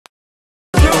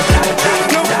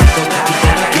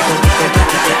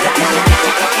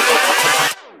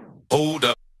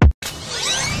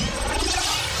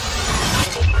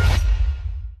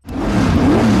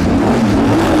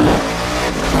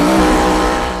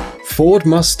Ford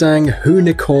Mustang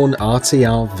Unicorn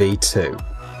RTR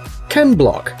V2. Ken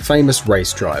Block, famous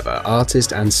race driver,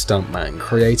 artist and stuntman,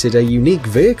 created a unique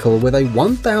vehicle with a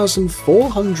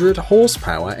 1,400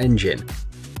 horsepower engine.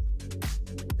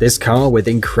 This car, with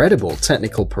incredible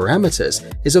technical parameters,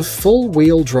 is a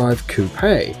full-wheel drive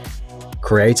coupe,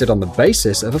 created on the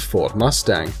basis of a Ford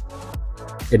Mustang.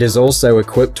 It is also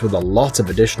equipped with a lot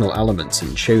of additional elements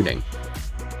and tuning.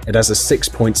 It has a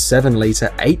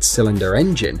 6.7-litre 8-cylinder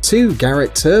engine, 2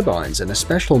 Garrett turbines, and a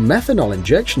special methanol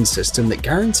injection system that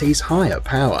guarantees higher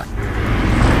power.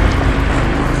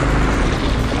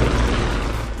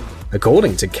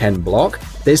 According to Ken Block,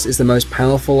 this is the most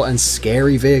powerful and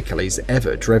scary vehicle he's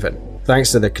ever driven.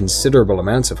 Thanks to the considerable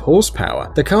amount of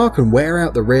horsepower, the car can wear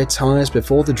out the rear tyres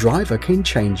before the driver can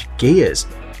change gears.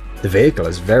 The vehicle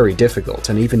is very difficult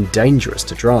and even dangerous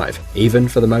to drive, even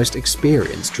for the most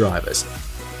experienced drivers.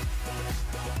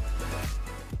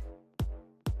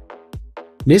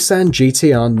 Nissan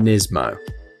GT-R Nismo.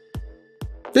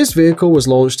 This vehicle was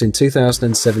launched in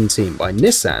 2017 by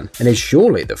Nissan and is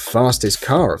surely the fastest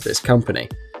car of this company.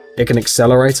 It can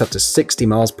accelerate up to 60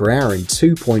 miles per hour in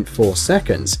 2.4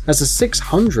 seconds, has a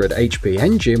 600 HP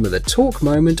engine with a torque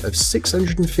moment of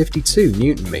 652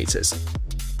 Nm.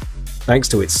 Thanks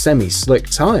to its semi-slick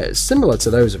tyres, similar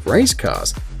to those of race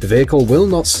cars, the vehicle will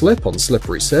not slip on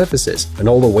slippery surfaces, and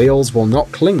all the wheels will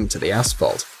not cling to the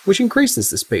asphalt, which increases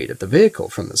the speed of the vehicle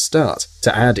from the start.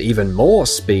 To add even more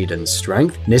speed and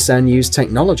strength, Nissan used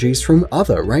technologies from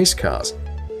other race cars.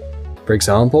 For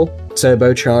example,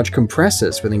 turbocharged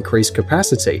compressors with increased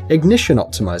capacity, ignition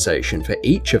optimization for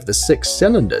each of the 6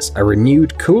 cylinders, a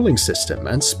renewed cooling system,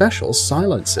 and special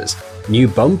silencers. New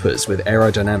bumpers with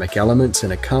aerodynamic elements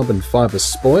and a carbon fiber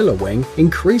spoiler wing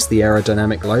increase the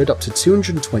aerodynamic load up to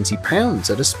 220 pounds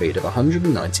at a speed of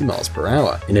 190 miles per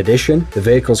hour. In addition, the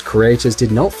vehicle's creators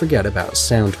did not forget about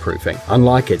soundproofing.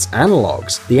 Unlike its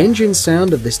analogs, the engine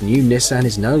sound of this new Nissan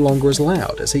is no longer as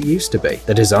loud as it used to be.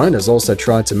 The designers also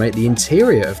tried to make the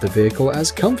interior of the vehicle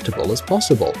as comfortable as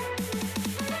possible.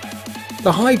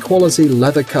 The high-quality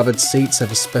leather-covered seats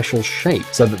have a special shape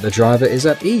so that the driver is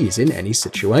at ease in any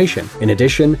situation. In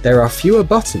addition, there are fewer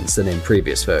buttons than in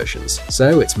previous versions,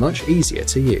 so it's much easier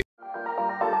to use.